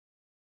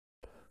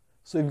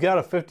So you've got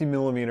a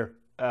 50mm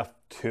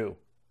f2.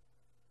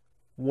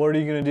 What are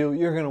you going to do?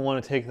 You're going to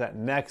want to take that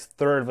next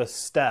third of a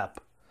step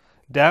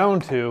down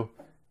to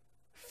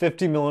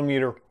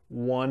 50mm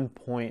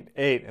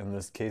 1.8. In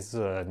this case,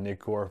 a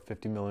Nikkor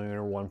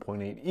 50mm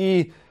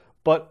 1.8E.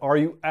 But are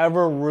you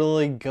ever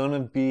really going to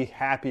be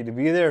happy to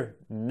be there?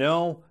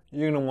 No.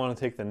 You're going to want to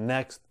take the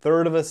next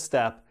third of a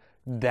step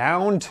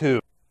down to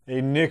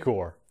a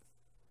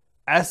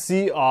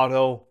Nikkor-SC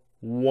Auto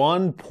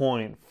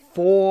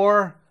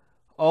 1.4.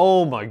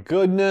 Oh my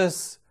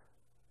goodness.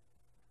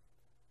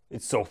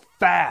 It's so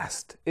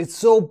fast. It's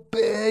so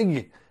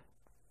big.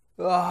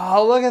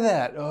 Oh, look at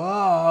that.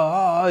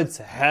 Oh, it's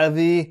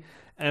heavy.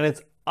 And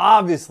it's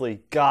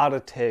obviously got to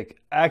take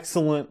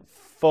excellent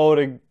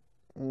photo.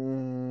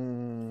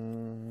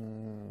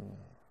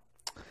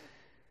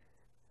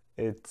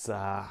 It's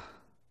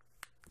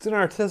an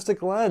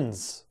artistic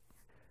lens.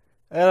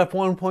 At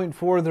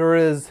f1.4, there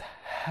is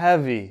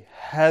heavy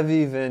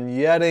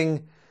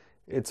vignetting.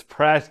 It's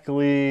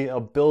practically a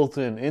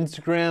built-in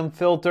Instagram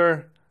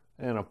filter,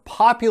 and a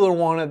popular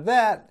one at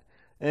that,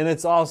 and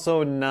it's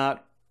also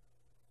not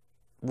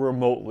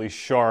remotely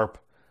sharp.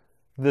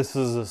 This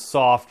is a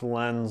soft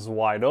lens,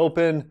 wide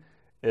open.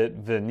 It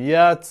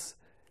vignettes.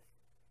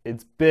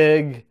 It's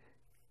big.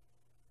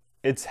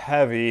 It's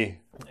heavy,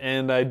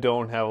 and I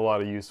don't have a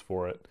lot of use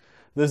for it.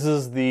 This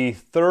is the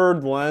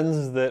third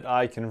lens that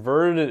I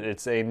converted.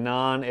 It's a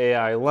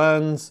non-AI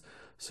lens,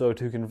 so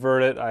to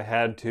convert it, I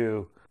had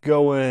to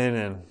go in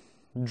and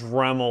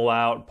Dremel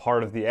out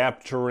part of the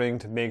aperture ring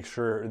to make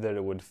sure that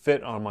it would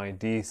fit on my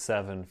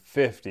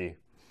D750.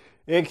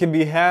 It can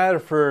be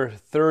had for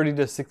 $30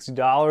 to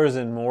 $60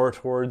 and more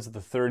towards the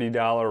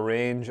 $30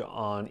 range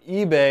on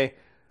eBay,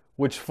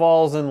 which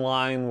falls in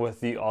line with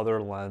the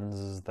other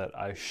lenses that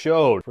I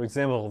showed. For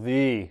example,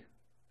 the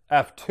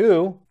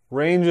f2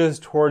 ranges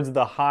towards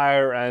the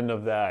higher end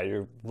of that.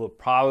 You're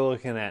probably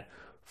looking at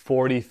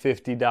 $40,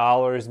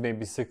 $50,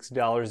 maybe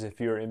 $60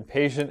 if you're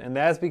impatient, and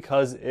that's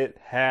because it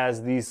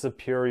has these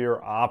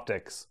superior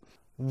optics.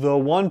 The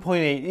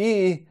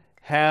 1.8E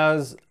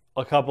has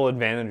a couple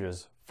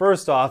advantages.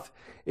 First off,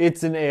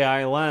 it's an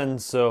AI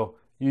lens, so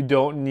you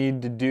don't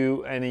need to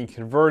do any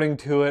converting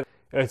to it.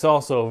 It's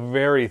also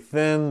very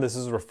thin. This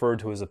is referred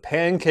to as a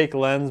pancake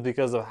lens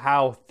because of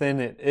how thin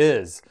it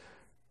is.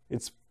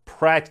 It's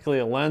practically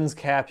a lens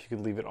cap. You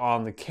could leave it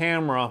on the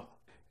camera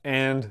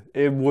and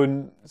it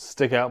wouldn't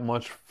stick out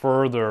much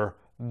further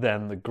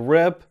than the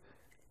grip.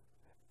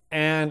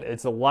 And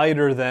it's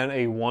lighter than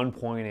a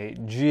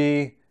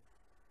 1.8G.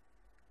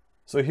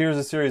 So here's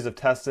a series of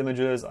test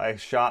images. I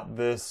shot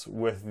this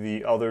with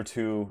the other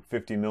two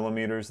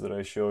 50mm that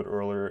I showed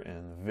earlier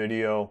in the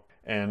video.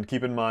 And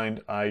keep in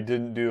mind, I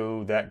didn't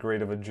do that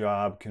great of a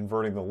job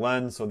converting the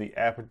lens, so the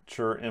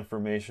aperture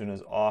information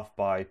is off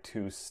by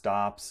 2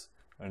 stops.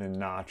 I didn't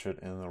notch it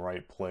in the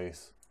right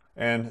place.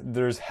 And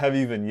there's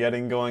heavy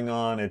vignetting going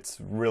on. It's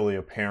really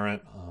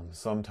apparent.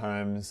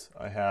 Sometimes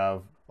I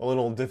have a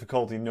little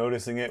difficulty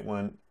noticing it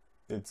when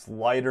it's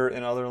lighter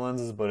in other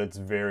lenses, but it's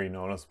very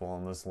noticeable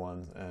on this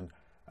lens. And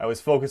I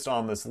was focused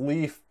on this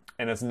leaf,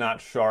 and it's not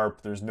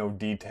sharp. There's no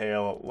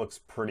detail. It looks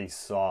pretty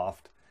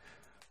soft.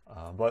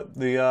 But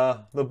the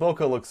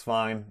bokeh looks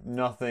fine.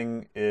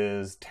 Nothing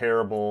is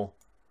terrible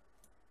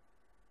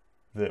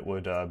that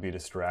would be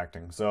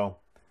distracting. So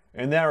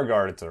in that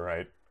regard, it's all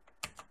right.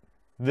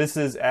 This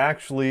is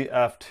actually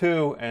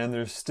f2, and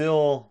there's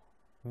still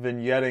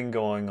vignetting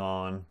going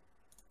on.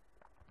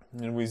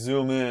 And we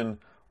zoom in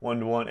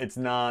 1:1. It's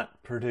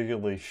not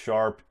particularly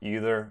sharp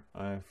either.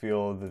 I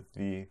feel that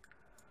the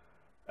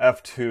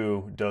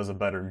f2 does a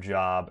better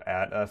job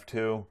at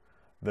f2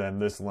 than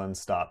this lens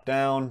stop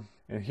down.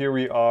 And here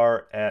we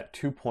are at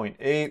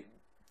 2.8.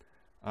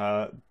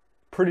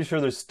 Pretty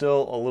sure there's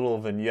still a little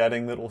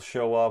vignetting that will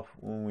show up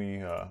when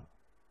we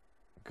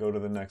go to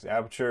the next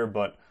aperture,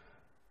 but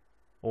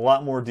a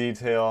lot more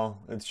detail.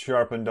 It's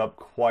sharpened up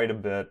quite a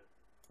bit.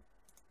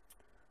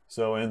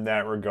 So in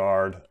that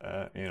regard,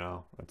 you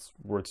know, that's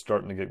where it's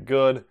starting to get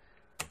good.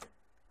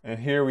 And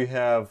here we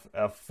have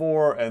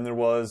f4, and there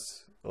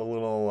was a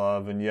little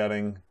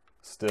vignetting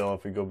still.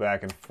 If we go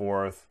back and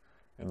forth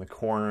in the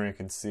corner, you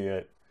can see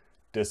it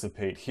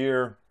dissipate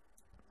here.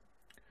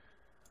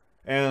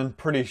 And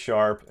pretty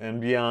sharp.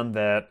 And beyond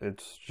that,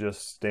 it's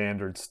just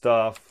standard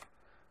stuff.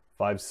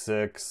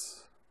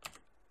 5.6,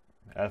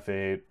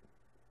 f8,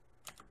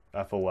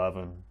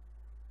 f11,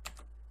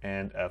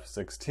 and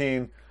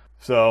f16.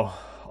 So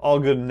all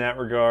good in that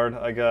regard,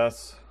 I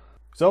guess.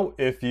 So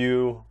if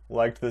you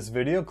liked this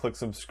video, click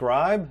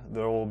subscribe.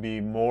 There will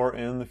be more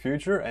in the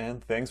future,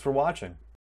 and thanks for watching.